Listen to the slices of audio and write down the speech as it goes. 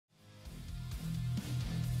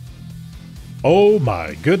Oh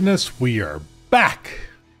my goodness, we are back!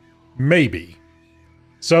 Maybe.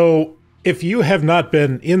 So, if you have not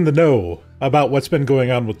been in the know about what's been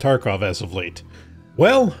going on with Tarkov as of late,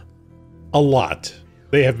 well, a lot.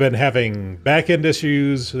 They have been having back-end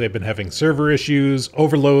issues, they've been having server issues,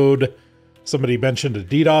 overload. Somebody mentioned a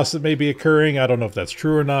DDoS that may be occurring. I don't know if that's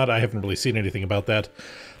true or not. I haven't really seen anything about that.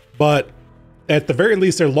 But at the very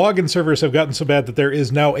least, their login servers have gotten so bad that there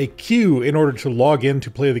is now a queue in order to log in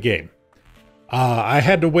to play the game. I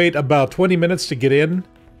had to wait about 20 minutes to get in,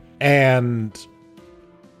 and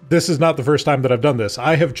this is not the first time that I've done this.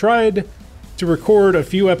 I have tried to record a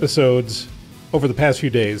few episodes over the past few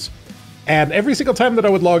days, and every single time that I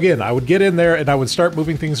would log in, I would get in there and I would start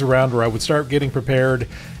moving things around, or I would start getting prepared,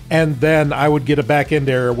 and then I would get a back-end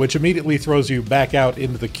error, which immediately throws you back out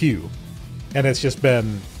into the queue. And it's just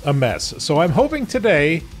been a mess. So I'm hoping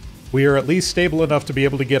today we are at least stable enough to be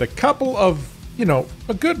able to get a couple of, you know,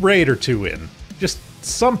 a good raid or two in. Just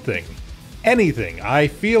something. Anything. I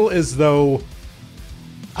feel as though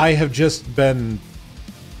I have just been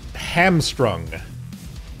hamstrung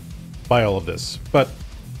by all of this. But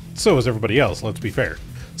so is everybody else, let's be fair.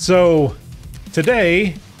 So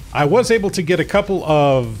today I was able to get a couple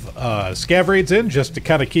of scav raids in just to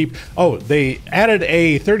kind of keep... Oh, they added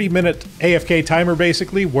a 30-minute AFK timer,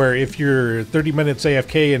 basically, where if you're 30 minutes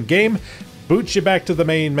AFK in game, boots you back to the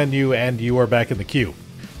main menu and you are back in the queue.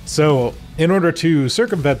 So in order to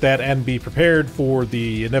circumvent that and be prepared for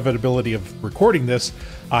the inevitability of recording this,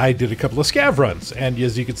 I did a couple of scav runs. And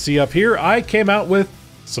as you can see up here, I came out with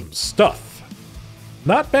some stuff.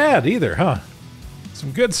 Not bad either, huh?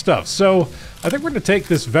 Some good stuff. So I think we're going to take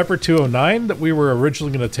this Vepr 209 that we were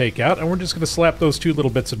originally going to take out, and we're just going to slap those two little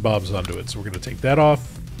bits and bobs onto it. So we're going to take that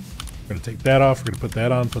off. We're going to take that off. We're going to put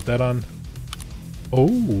that on, put that on.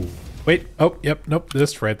 Oh, wait. Oh, yep. Nope.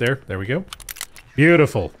 This right there. There we go.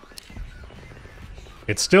 Beautiful.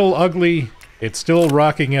 It's still ugly. It's still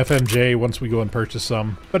rocking FMJ once we go and purchase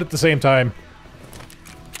some. But at the same time,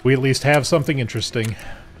 we at least have something interesting.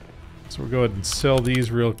 So we'll go ahead and sell these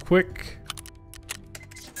real quick.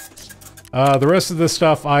 The rest of this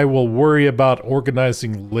stuff I will worry about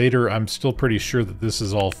organizing later. I'm still pretty sure that this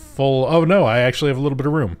is all full. Oh no, I actually have a little bit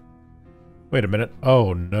of room. Wait a minute.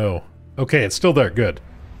 Oh no. Okay, it's still there. Good.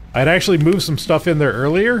 I'd actually moved some stuff in there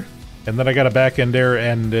earlier, and then I got a back-end error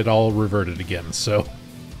and it all reverted again. So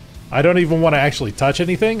I don't even want to actually touch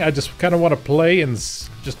anything. I just kind of want to play and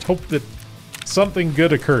just hope that something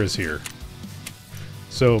good occurs here.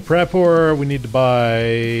 So Prapor, we need to buy...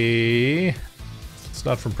 It's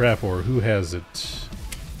not from Prapor. Who has it?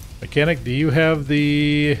 Mechanic, do you have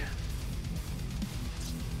the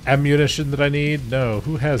ammunition that I need? No.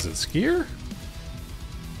 Who has it? Skier?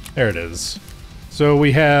 There it is. So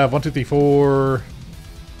we have 1, 2, 3, 4.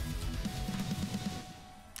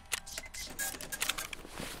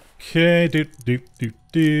 Okay.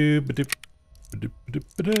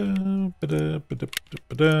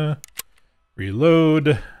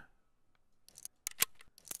 Reload.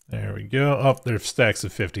 There we go. Oh, there's stacks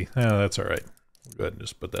of 50. Oh, that's all right. We'll go ahead and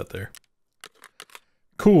just put that there.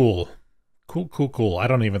 Cool. Cool, cool, cool. I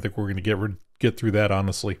don't even think we're going to get through that,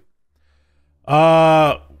 honestly.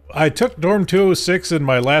 I took Dorm 206 in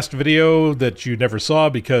my last video that you never saw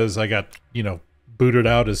because I got, you know, booted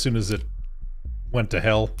out as soon as it went to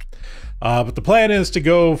hell. But the plan is to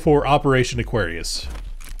go for Operation Aquarius.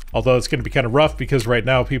 Although it's going to be kind of rough because right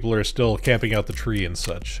now people are still camping out the tree and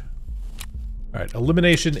such. Alright,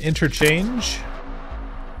 elimination interchange.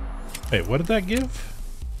 Wait, what did that give?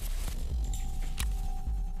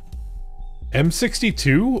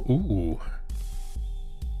 M62? Ooh.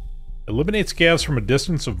 Eliminate scavs from a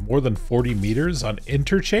distance of more than 40 meters on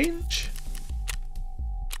interchange?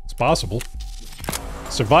 It's possible.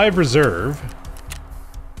 Survive reserve.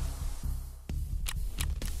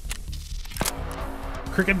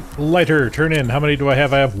 Cricket lighter, turn in. How many do I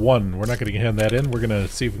have? I have one. We're not going to hand that in. We're going to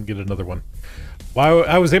see if we can get another one. Well,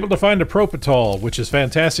 I was able to find a propitol, which is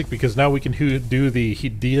fantastic because now we can do the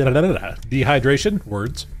dehydration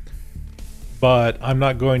words. But I'm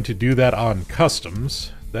not going to do that on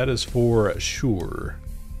customs. That is for sure.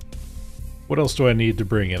 What else do I need to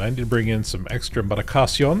bring in? I need to bring in some extra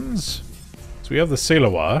embarcations. So we have the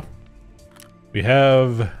Salewa. We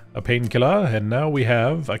have a painkiller, and now we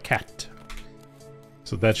have a cat.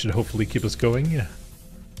 So that should hopefully keep us going.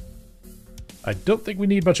 I don't think we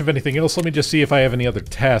need much of anything else. Let me just see if I have any other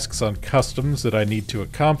tasks on customs that I need to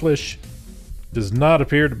accomplish. Does not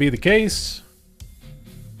appear to be the case.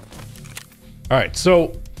 Alright,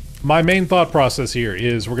 so my main thought process here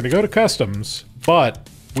is we're going to go to customs, but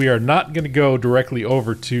we are not going to go directly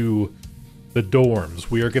over to the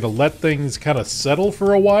dorms. We are going to let things kind of settle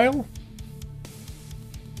for a while.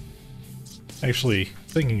 Actually,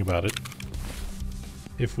 thinking about it,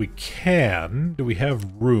 if we can, do we have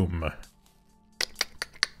room?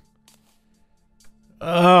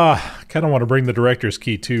 Kind of want to bring the director's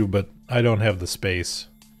key too, but I don't have the space.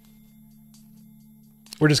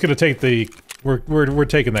 We're just gonna take the... We're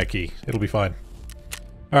taking that key. It'll be fine.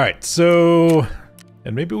 Alright, so...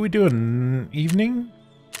 And maybe we do an evening?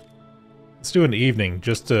 Let's do an evening,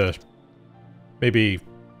 just to... Maybe...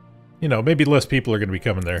 You know, maybe less people are gonna be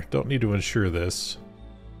coming there. Don't need to insure this.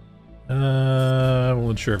 We'll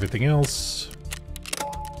insure everything else.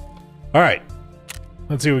 Alright.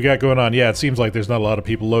 Let's see what we got going on. Yeah, it seems like there's not a lot of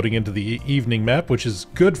people loading into the evening map, which is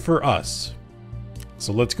good for us.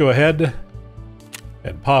 So let's go ahead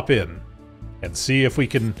and pop in and see if we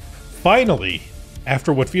can finally,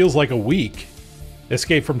 after what feels like a week,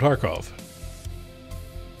 escape from Tarkov.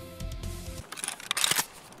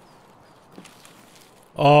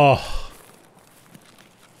 Oh.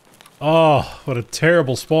 Oh, what a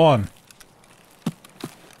terrible spawn.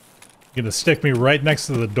 You're gonna stick me right next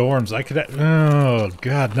to the dorms. I could... Oh,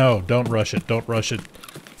 God, no. Don't rush it. Don't rush it.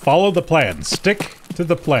 Follow the plan. Stick to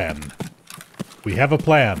the plan. We have a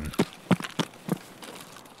plan.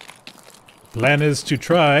 The plan is to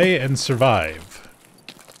try and survive.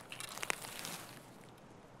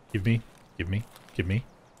 Give me. Give me. Give me.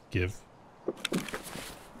 Give.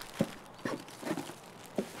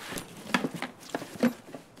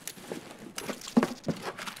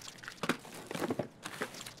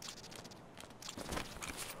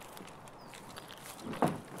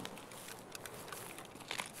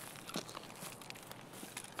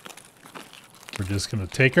 We're just gonna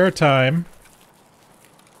take our time.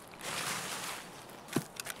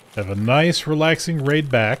 Have a nice, relaxing raid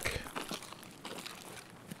back.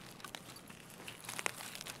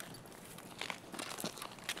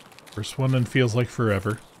 First one and feels like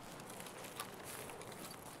forever.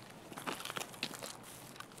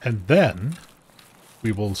 And then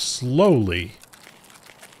we will slowly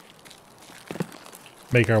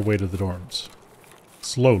make our way to the dorms.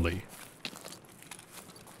 Slowly.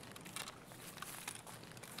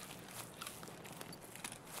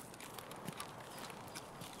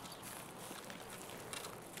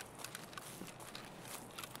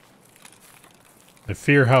 I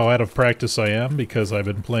fear how out of practice I am because I've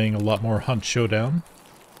been playing a lot more Hunt Showdown.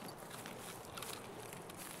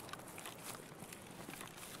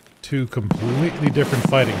 Two completely different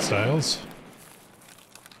fighting styles.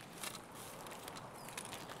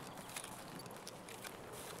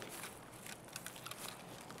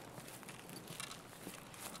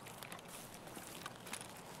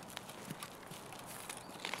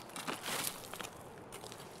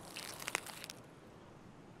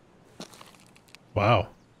 Wow.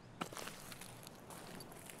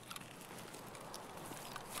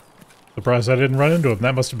 Surprised I didn't run into him.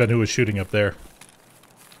 That must have been who was shooting up there.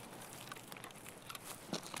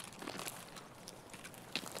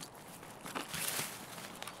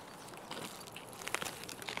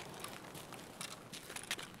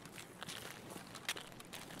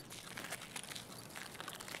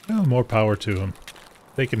 Well, more power to them.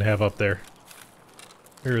 They can have up there.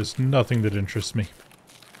 There is nothing that interests me.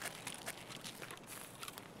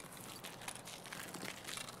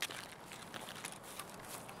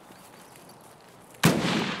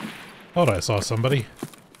 Thought I saw somebody.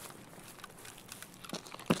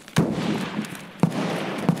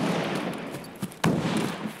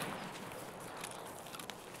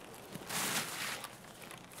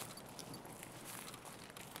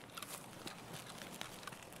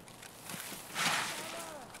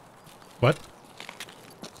 What?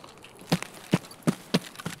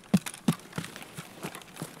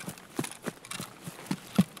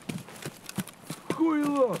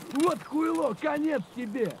 Хуйло! Вот хуйло! Конец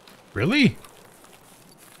тебе! Really?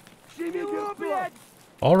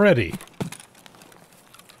 Already?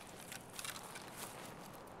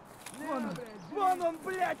 Вон он,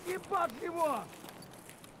 блядь, ебать его!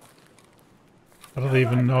 I don't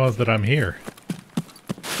even know that I'm here.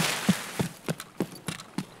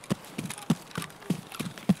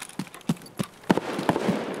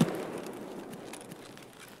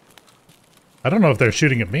 I don't know if they're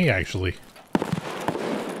shooting at me, actually.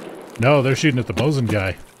 No, they're shooting at the Mosin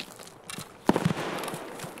guy.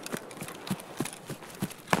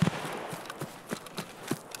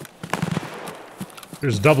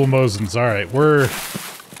 There's double Mosins. Alright, we're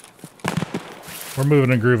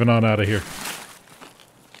moving and grooving on out of here.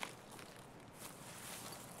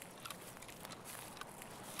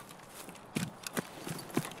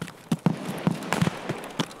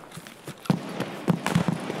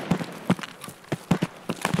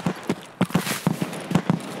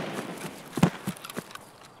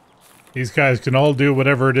 These guys can all do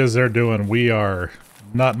whatever it is they're doing. We are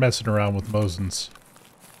not messing around with Mosins.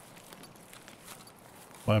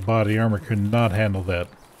 My body armor could not handle that.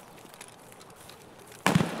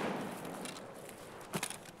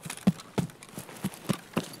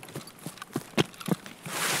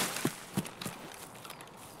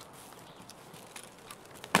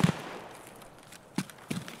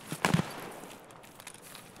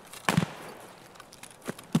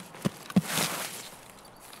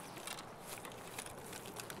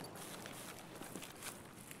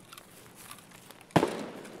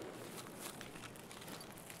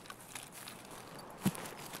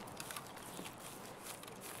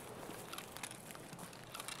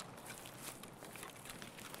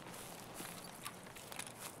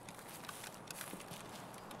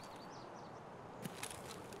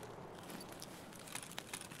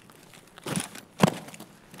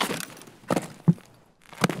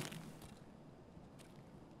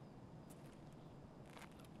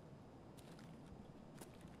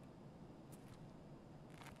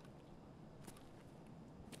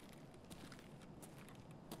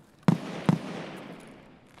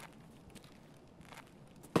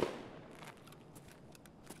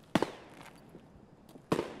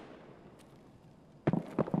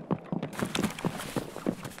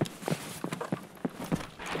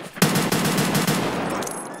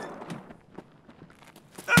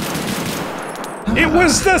 It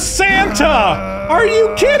was the Santa! Are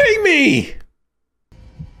you kidding me?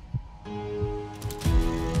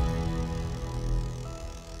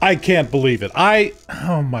 I can't believe it.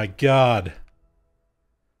 Oh my god.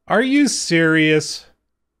 Are you serious?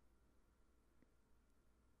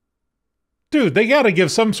 Dude, they gotta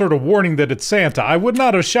give some sort of warning that it's Santa. I would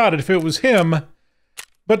not have shot it if it was him.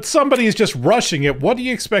 But somebody's just rushing it. What do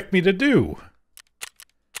you expect me to do?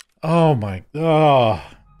 Oh my... Oh,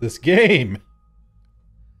 this game.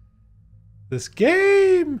 This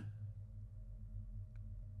game.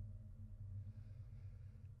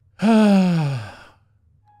 Alright,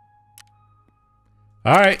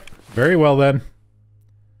 very well then.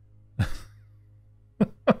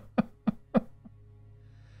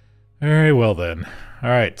 Very well then.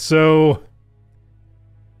 Alright, so...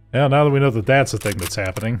 Now that we know that that's the thing that's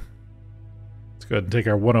happening, let's go ahead and take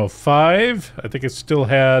our 105. I think it still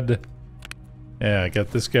had... Yeah, I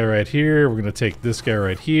got this guy right here. We're going to take this guy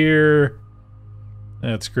right here.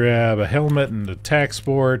 Let's grab a helmet and a tack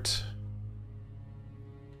sport.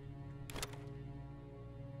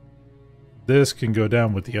 This can go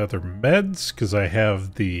down with the other meds, because I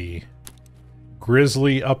have the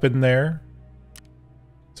Grizzly up in there.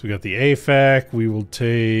 So we got the AFAC. We will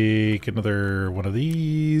take another one of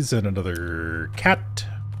these and another cat.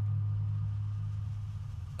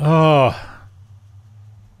 Oh.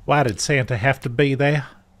 Why did Santa have to be there?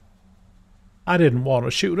 I didn't want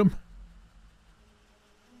to shoot him.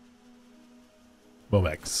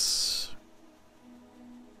 Momex.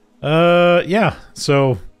 Yeah,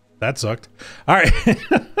 so that sucked. Alright. Let's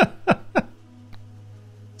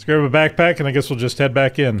grab a backpack and I guess we'll just head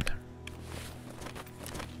back in.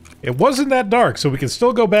 It wasn't that dark, so we can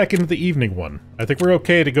still go back into the evening one. I think we're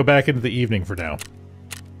okay to go back into the evening for now.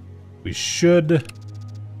 We should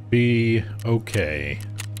be okay.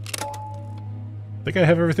 I think I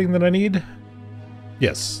have everything that I need.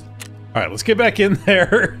 Yes. Alright, let's get back in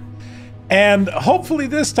there. And hopefully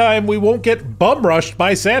this time we won't get bum rushed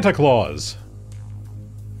by Santa Claus.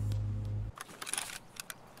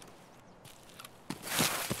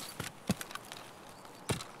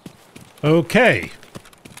 Okay.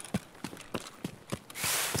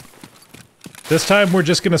 This time we're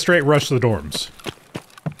just gonna straight rush the dorms.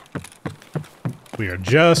 We are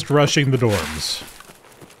just rushing the dorms.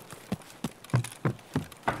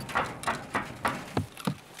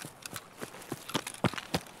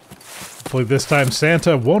 Hopefully this time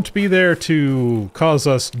Santa won't be there to cause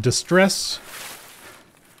us distress.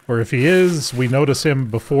 Or if he is, we notice him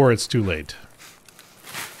before it's too late.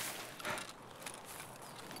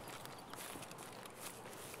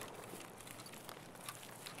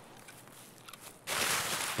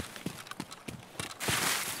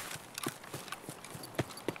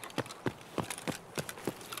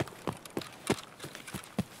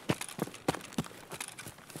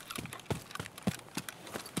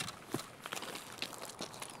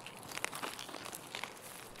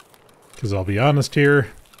 Because I'll be honest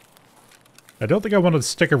here, I don't think I want to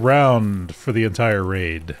stick around for the entire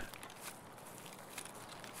raid.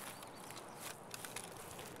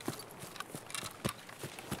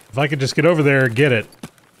 If I could just get over there, get it,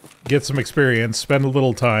 get some experience, spend a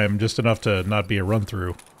little time, just enough to not be a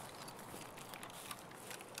run-through.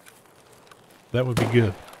 That would be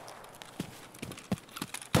good.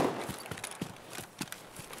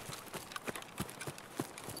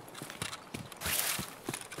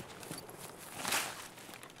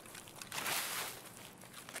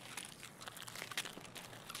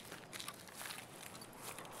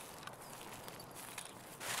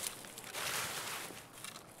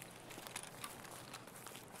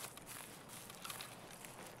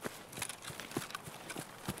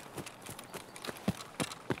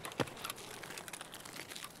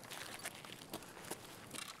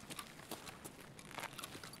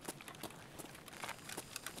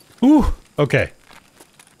 Ooh, okay.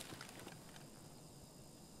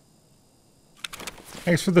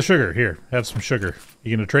 Thanks for the sugar. Here, have some sugar.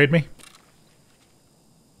 You gonna trade me?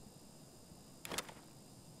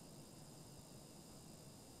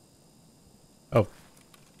 Oh.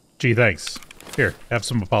 Gee, thanks. Here, have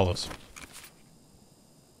some Apollos.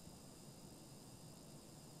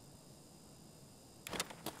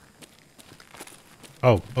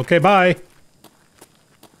 Oh, okay, bye.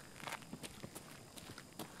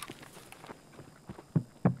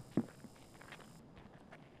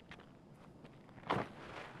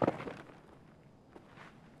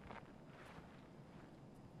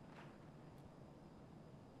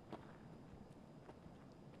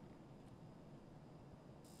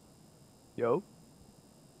 Yo.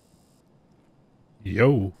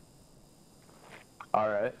 Yo.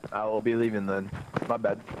 Alright, I will be leaving then. My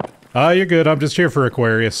bad. You're good. I'm just here for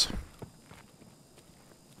Aquarius.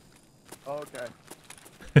 Okay.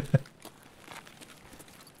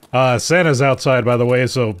 Santa's outside, by the way,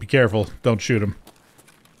 so be careful. Don't shoot him.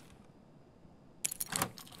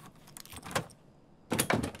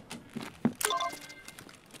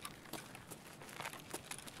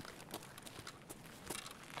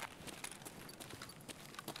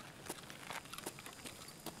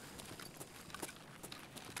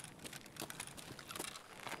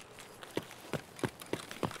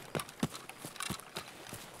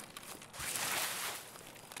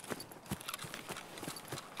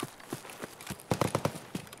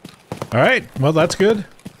 Alright, well that's good.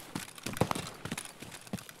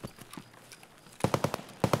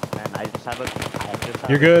 And I just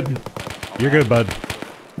have You're good. You're good, bud.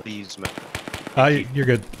 Please, man. You're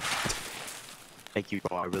good. Thank you,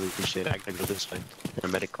 bro. I really appreciate it. I can go this way. In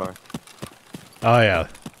a medic car. Oh, yeah.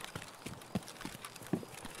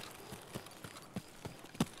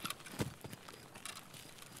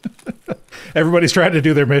 Everybody's trying to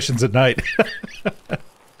do their missions at night.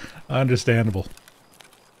 Understandable.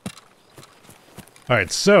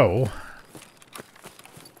 Alright, so...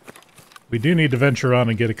 we do need to venture on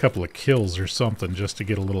and get a couple of kills or something just to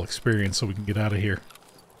get a little experience so we can get out of here.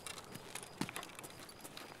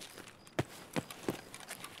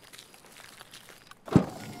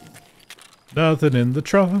 Nothing in the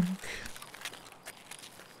trunk.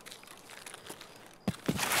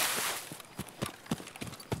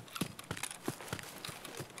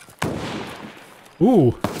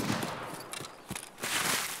 Ooh.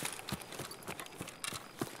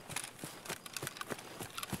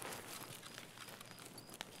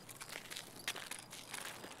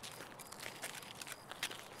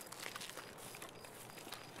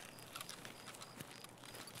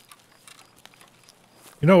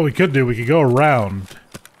 You know what we could do? We could go around,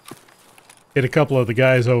 hit a couple of the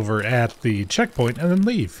guys over at the checkpoint, and then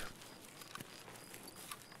leave.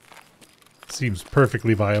 Seems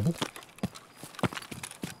perfectly viable.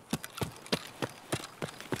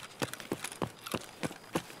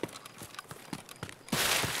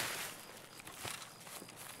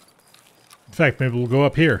 In fact, maybe we'll go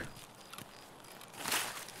up here.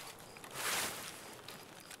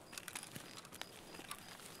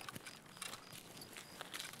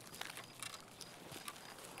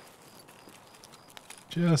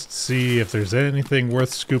 Just see if there's anything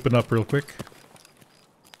worth scooping up real quick.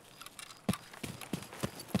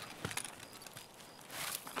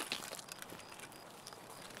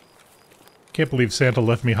 Can't believe Santa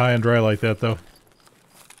left me high and dry like that, though.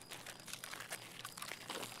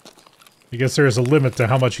 I guess there is a limit to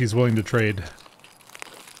how much he's willing to trade.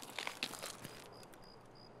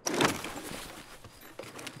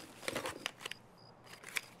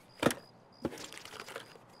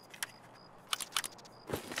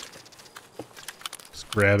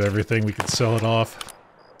 Grab everything, we can sell it off.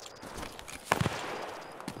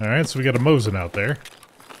 Alright, so we got a Mosin out there.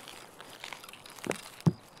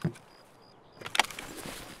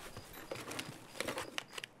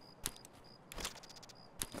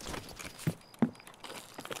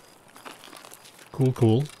 Cool,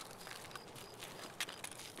 cool.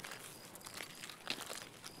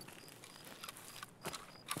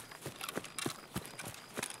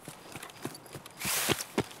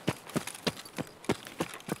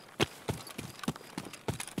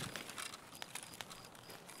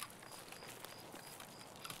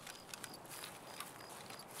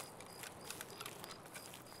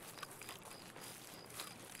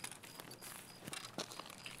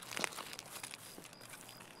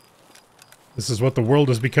 This is what the world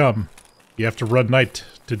has become. You have to run night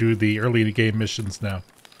to do the early game missions now.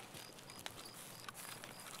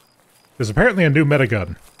 There's apparently a new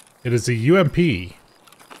metagun. It is a UMP.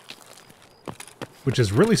 Which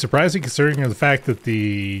is really surprising considering the fact that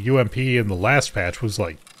the UMP in the last patch was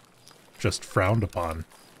like just frowned upon.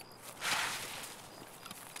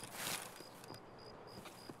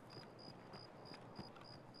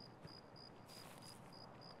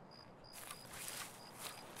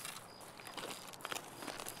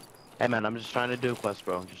 Hey man, I'm just trying to do a quest,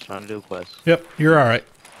 bro. I'm just trying to do a quest. Yep, you're alright.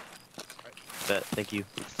 Bet, thank you.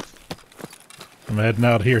 I'm heading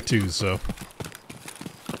out here too, so...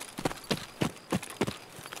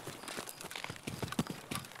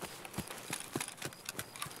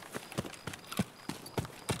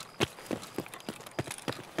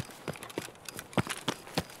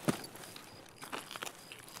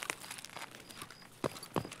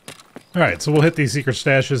 Alright, so we'll hit these secret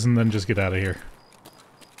stashes and then just get out of here.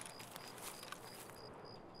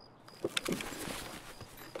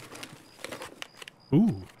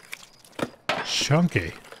 Ooh.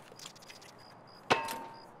 Chunky.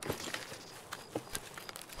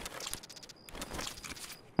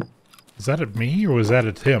 Is that at me, or was that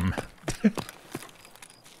at him?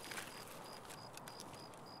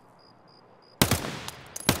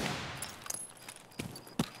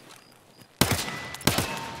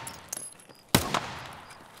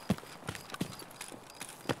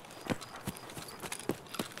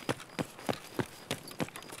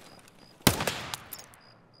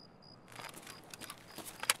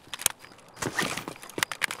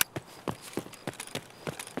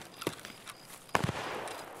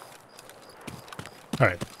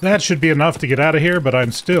 Alright, that should be enough to get out of here, but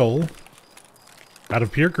I'm still, out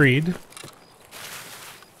of pure greed,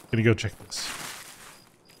 gonna go check this.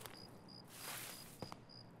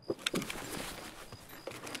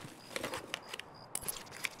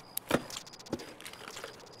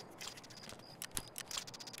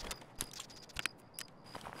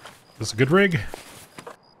 Is this a good rig?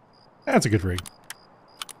 That's a good rig.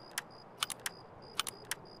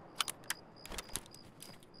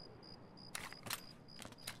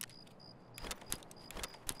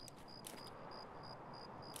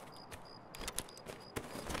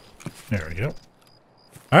 There we go.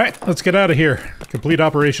 Alright, let's get out of here. Complete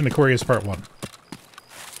Operation Aquarius Part 1.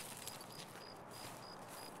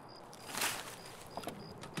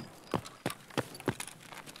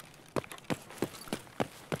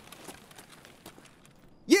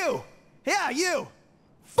 You! Yeah, you!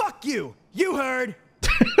 Fuck you! You heard!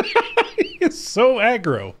 He's so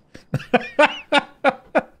aggro.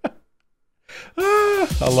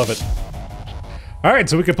 I love it. Alright,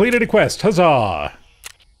 so we completed a quest. Huzzah!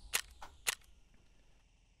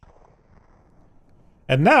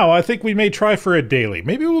 And now I think we may try for a daily.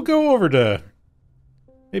 Maybe we'll go over to...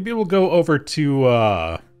 Maybe we'll go over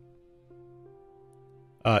to,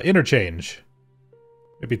 Interchange.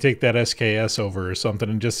 Maybe take that SKS over or something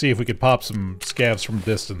and just see if we could pop some scavs from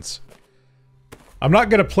distance. I'm not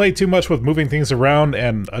going to play too much with moving things around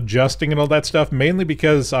and adjusting and all that stuff, mainly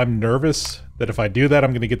because I'm nervous that if I do that,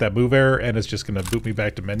 I'm going to get that move error and it's just going to boot me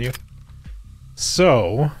back to menu.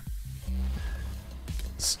 So...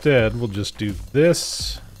 instead, we'll just do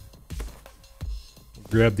this.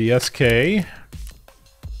 Grab the SK.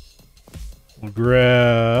 We'll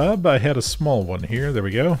grab... I had a small one here. There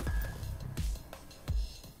we go.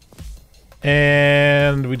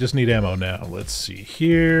 And we just need ammo now. Let's see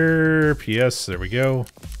here. PS, there we go.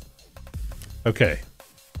 Okay.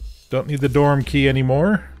 Don't need the dorm key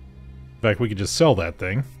anymore. In fact, we could just sell that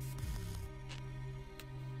thing.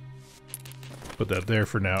 Put that there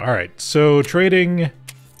for now. Alright, so trading...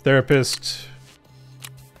 Therapist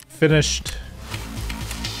finished.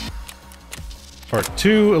 Part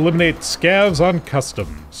 2, eliminate scavs on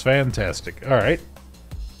customs. Fantastic. Alright.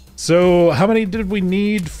 So, how many did we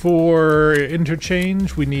need for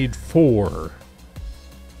interchange? We need 4.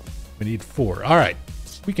 We need 4. Alright.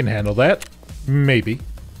 We can handle that. Maybe.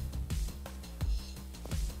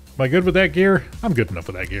 Am I good with that gear? I'm good enough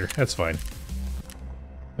with that gear. That's fine.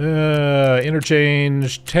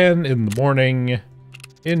 Interchange 10 in the morning.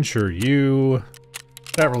 Insure you.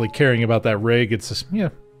 Not really caring about that rig. It's a, yeah,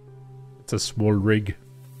 it's a small rig.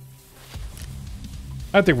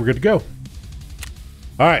 I think we're good to go.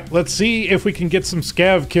 Alright, let's see if we can get some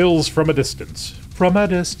scav kills from a distance. From a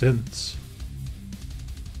distance.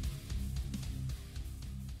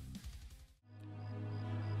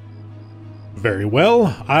 Very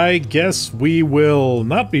well. I guess we will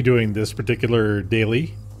not be doing this particular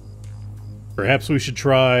daily. Perhaps we should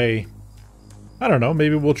try... I don't know,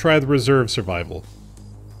 maybe we'll try the reserve survival.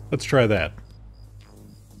 Let's try that.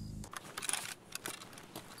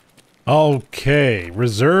 Okay,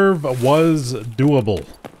 reserve was doable.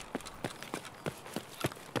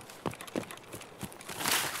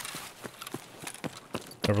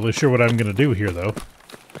 Not really sure what I'm gonna do here, though.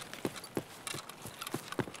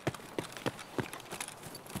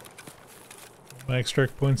 My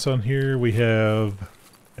extract points on here, we have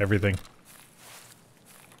everything.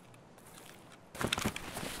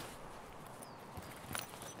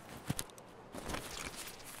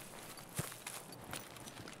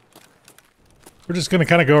 We're just going to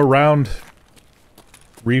kind of go around,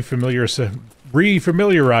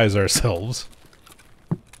 refamiliarize ourselves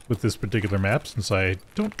with this particular map, since I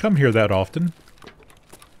don't come here that often.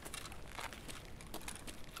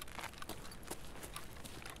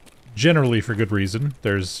 Generally for good reason.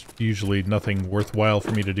 There's usually nothing worthwhile for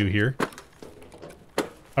me to do here.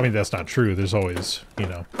 I mean, that's not true. There's always, you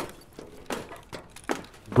know,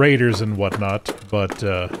 raiders and whatnot, but,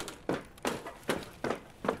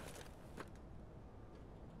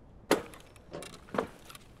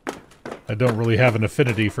 I don't really have an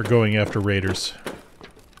affinity for going after raiders.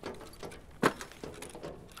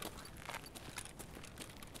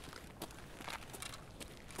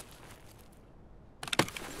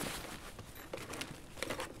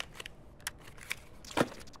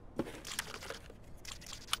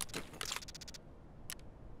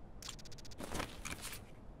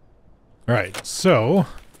 Alright, so...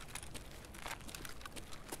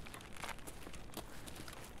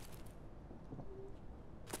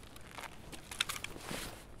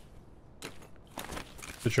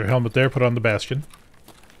 put your helmet there, put on the bastion.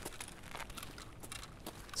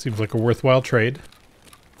 Seems like a worthwhile trade.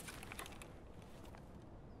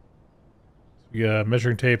 We got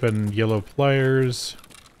measuring tape and yellow pliers.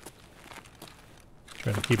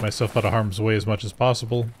 Trying to keep myself out of harm's way as much as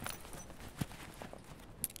possible.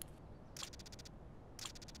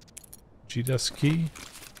 G-Desk key.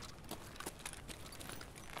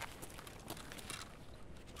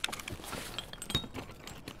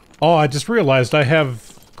 Oh, I just realized I have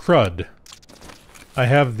crud. I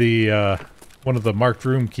have the, one of the marked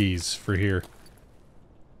room keys for here.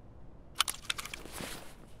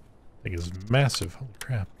 Thing is massive. Holy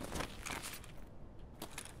crap.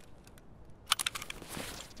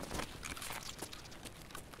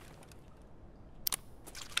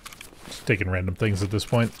 Just taking random things at this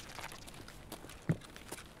point.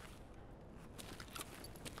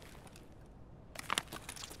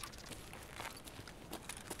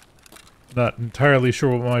 Not entirely sure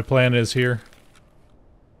what my plan is here.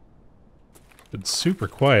 It's super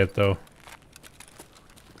quiet, though.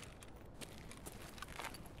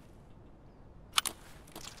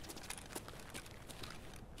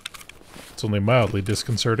 It's only mildly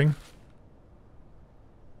disconcerting.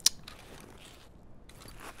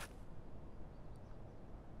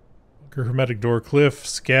 Bunker, hermetic door, cliff,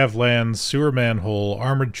 scav lands, sewer manhole,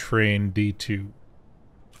 armored train, D2.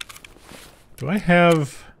 Do I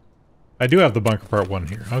have... I do have the bunker part 1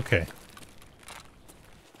 here. Okay.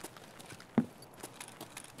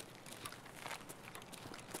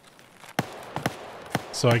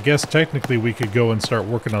 So I guess technically we could go and start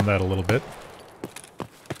working on that a little bit.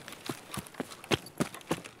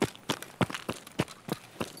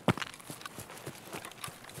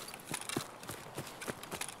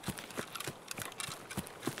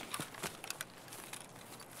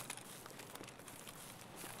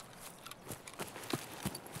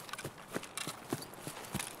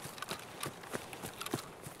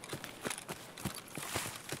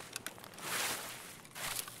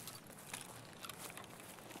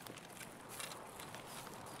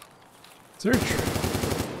 Search.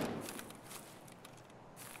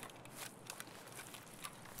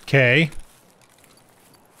 Okay.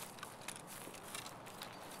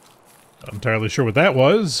 Not entirely sure what that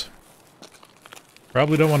was.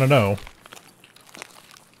 Probably don't want to know.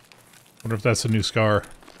 Wonder if that's a new scar.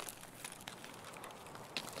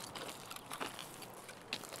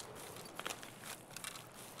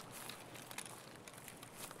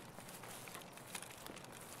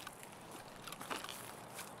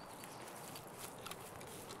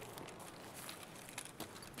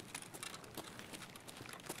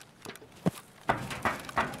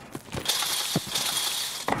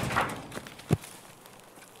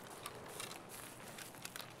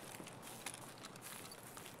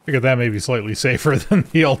 Figured that may be slightly safer than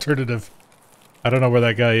the alternative. I don't know where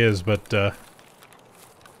that guy is, but,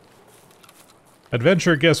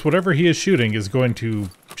 adventure, guess whatever he is shooting is going to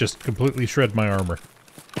just completely shred my armor.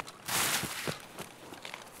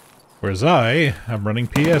 Whereas I am running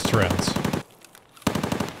PS rounds.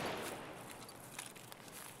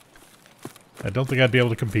 I don't think I'd be able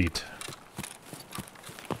to compete.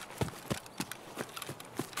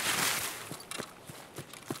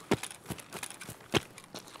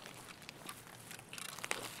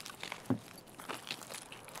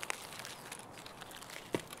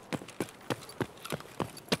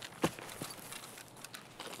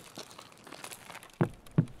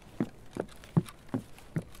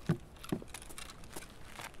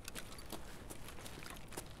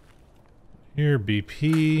 Here,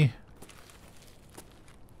 BP.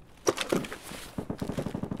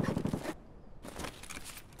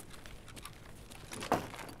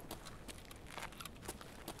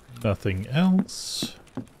 Nothing else.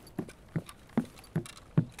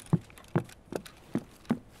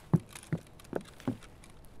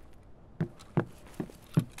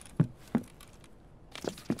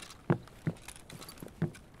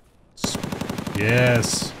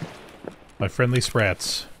 Yes. My friendly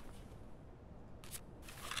sprats.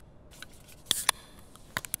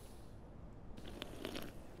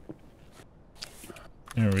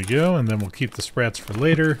 There we go, and then we'll keep the sprats for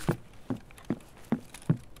later.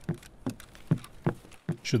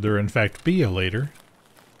 Should there in fact be a later.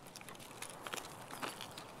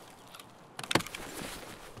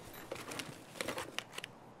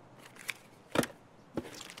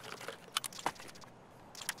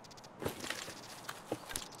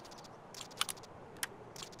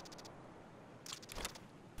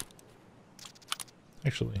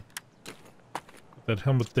 Actually, put that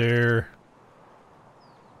helmet there.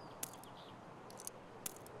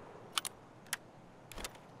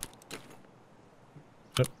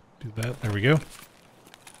 Oh, do that. There we go.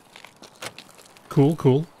 Cool,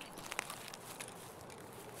 cool.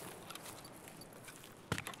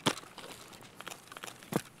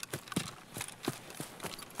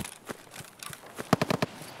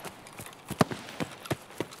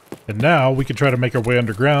 And now we can try to make our way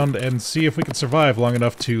underground and see if we can survive long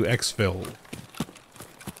enough to exfil.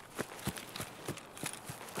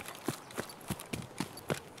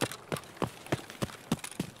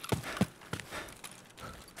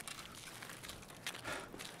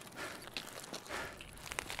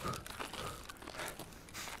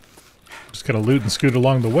 Just gotta loot and scoot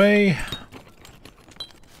along the way.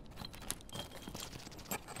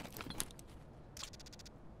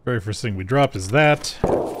 Very first thing we drop is that.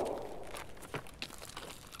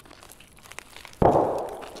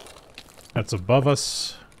 That's above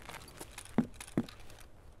us.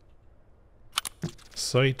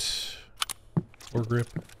 Sight. Foregrip.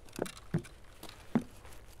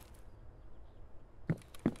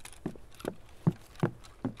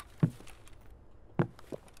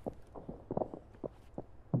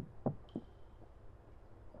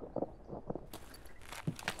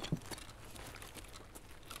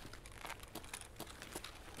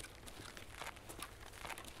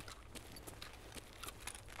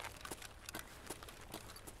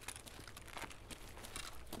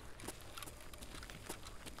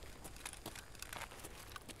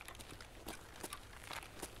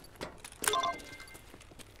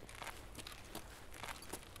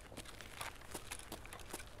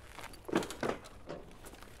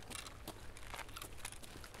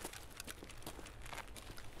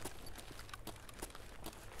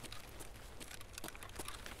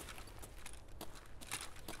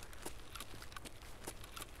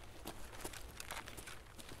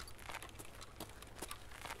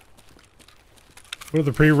 What are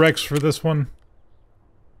the prereqs for this one?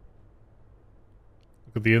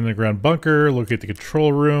 Look at the underground bunker, locate the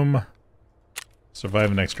control room, survive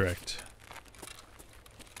and extract.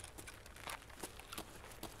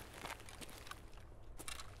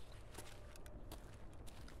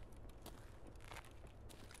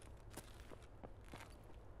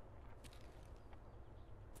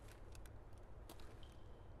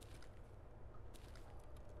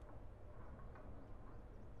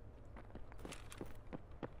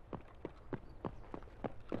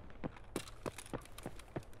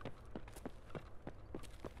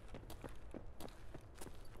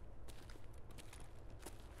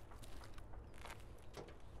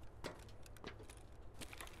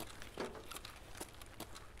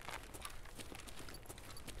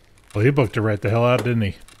 Well, he booked it right the hell out, didn't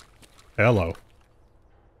he? Hello.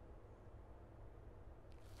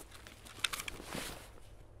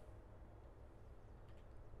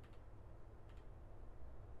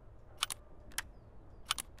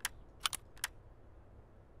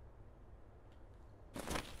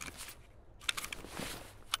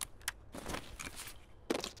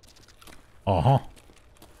 Uh-huh.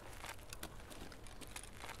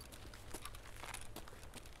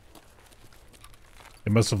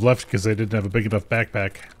 They must have left because they didn't have a big enough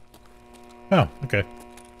backpack. Oh, okay.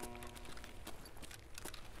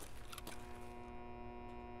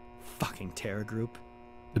 Fucking terror group.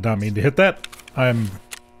 Did not mean to hit that. I'm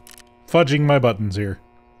fudging my buttons here.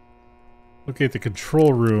 Locate the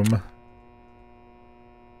control room.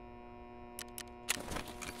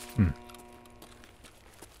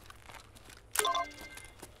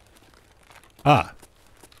 Ah.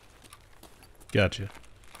 Gotcha.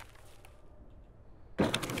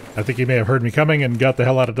 I think he may have heard me coming and got the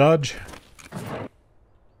hell out of Dodge.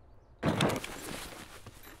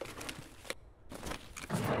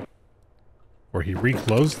 Or he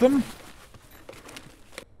reclosed them?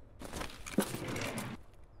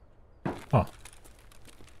 Huh.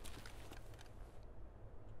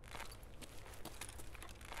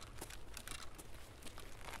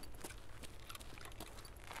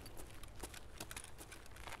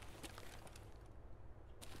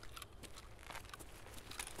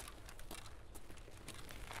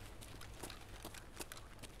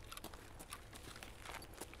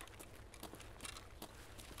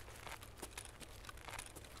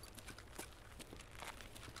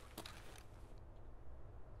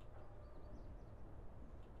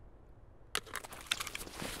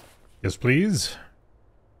 Yes, please.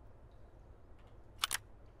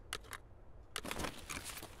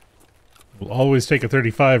 We'll always take a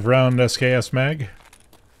 35 round SKS mag.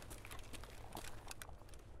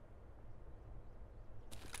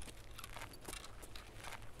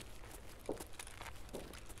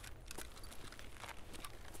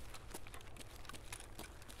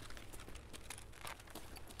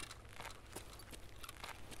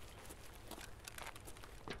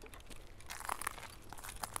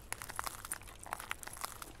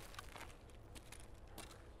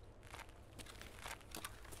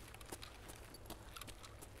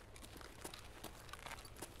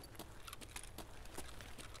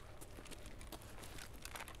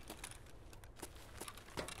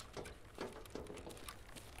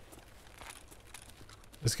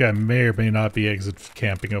 This guy may or may not be exit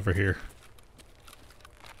camping over here.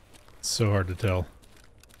 It's so hard to tell.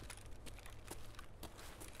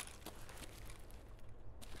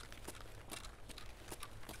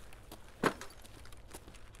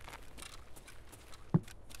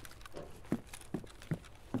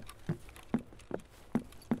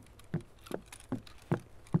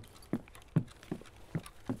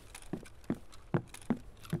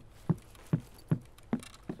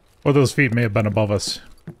 Or those feet may have been above us.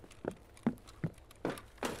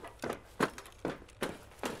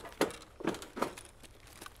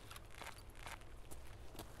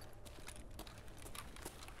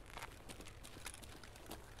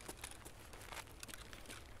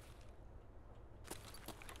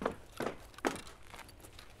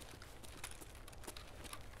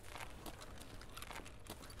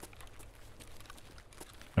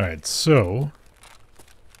 Alright, so...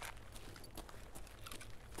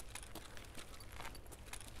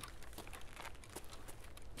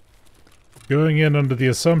 going in under the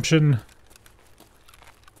assumption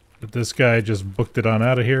that this guy just booked it on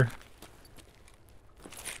out of here.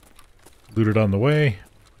 Looted on the way.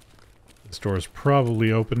 This door is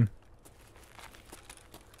probably open.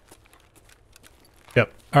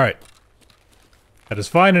 Yep, alright. That is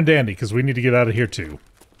fine and dandy, because we need to get out of here too.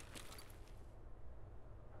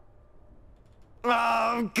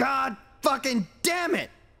 Oh, God fucking damn it!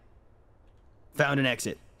 Found an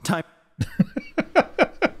exit. Time.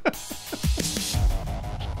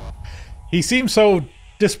 He seems so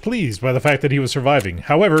displeased by the fact that he was surviving.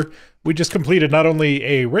 However, we just completed not only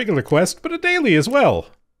a regular quest, but a daily as well.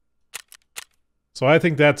 So I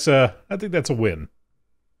think that's a win.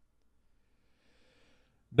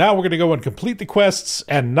 Now we're going to go and complete the quests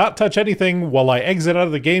and not touch anything while I exit out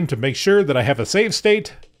of the game to make sure that I have a save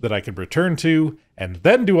state that I can return to, and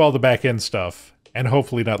then do all the back-end stuff, and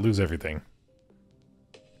hopefully not lose everything.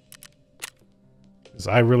 Because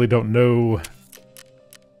I really don't know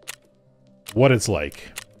what it's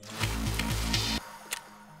like.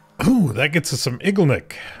 Ooh, that gets us some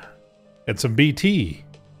Iglenick and some BT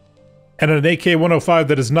and an AK-105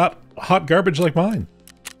 that is not hot garbage like mine.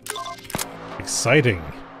 Exciting.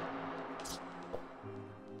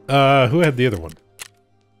 Who had the other one?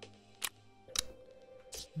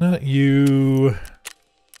 Not you.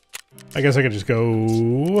 I guess I could just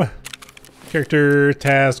go character,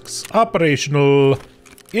 tasks, operational.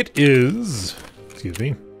 It is, excuse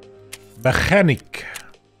me, mechanic.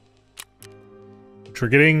 Which we're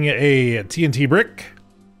getting a TNT brick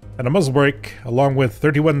and a muzzle brake, along with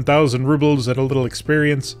 31,000 rubles and a little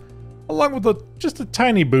experience, along with just a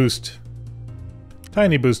tiny boost.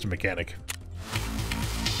 Tiny boost to mechanic.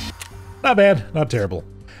 Not bad, not terrible.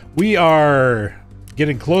 We are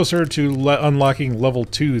getting closer to unlocking level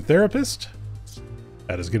 2 therapist.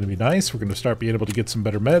 That is going to be nice. We're going to start being able to get some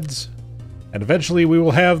better meds. And eventually we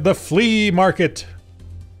will have the flea market.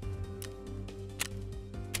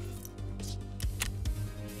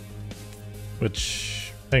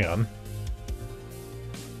 Which, hang on.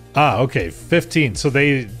 Ah, okay, 15. So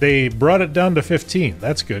they brought it down to 15.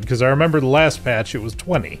 That's good, because I remember the last patch it was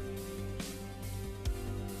 20.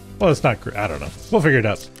 Well, it's not great. I don't know. We'll figure it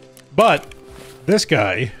out. But this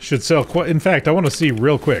guy should sell quite... In fact, I want to see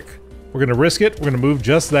real quick. We're going to risk it. We're going to move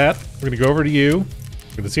just that. We're going to go over to you.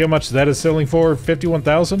 Gonna see how much that is selling for.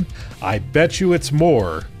 51,000. I bet you it's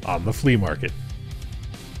more on the flea market.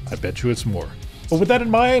 I bet you it's more. But with that in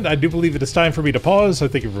mind, I do believe it is time for me to pause. I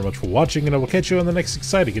thank you very much for watching, and I will catch you on the next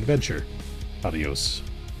exciting adventure. Adios.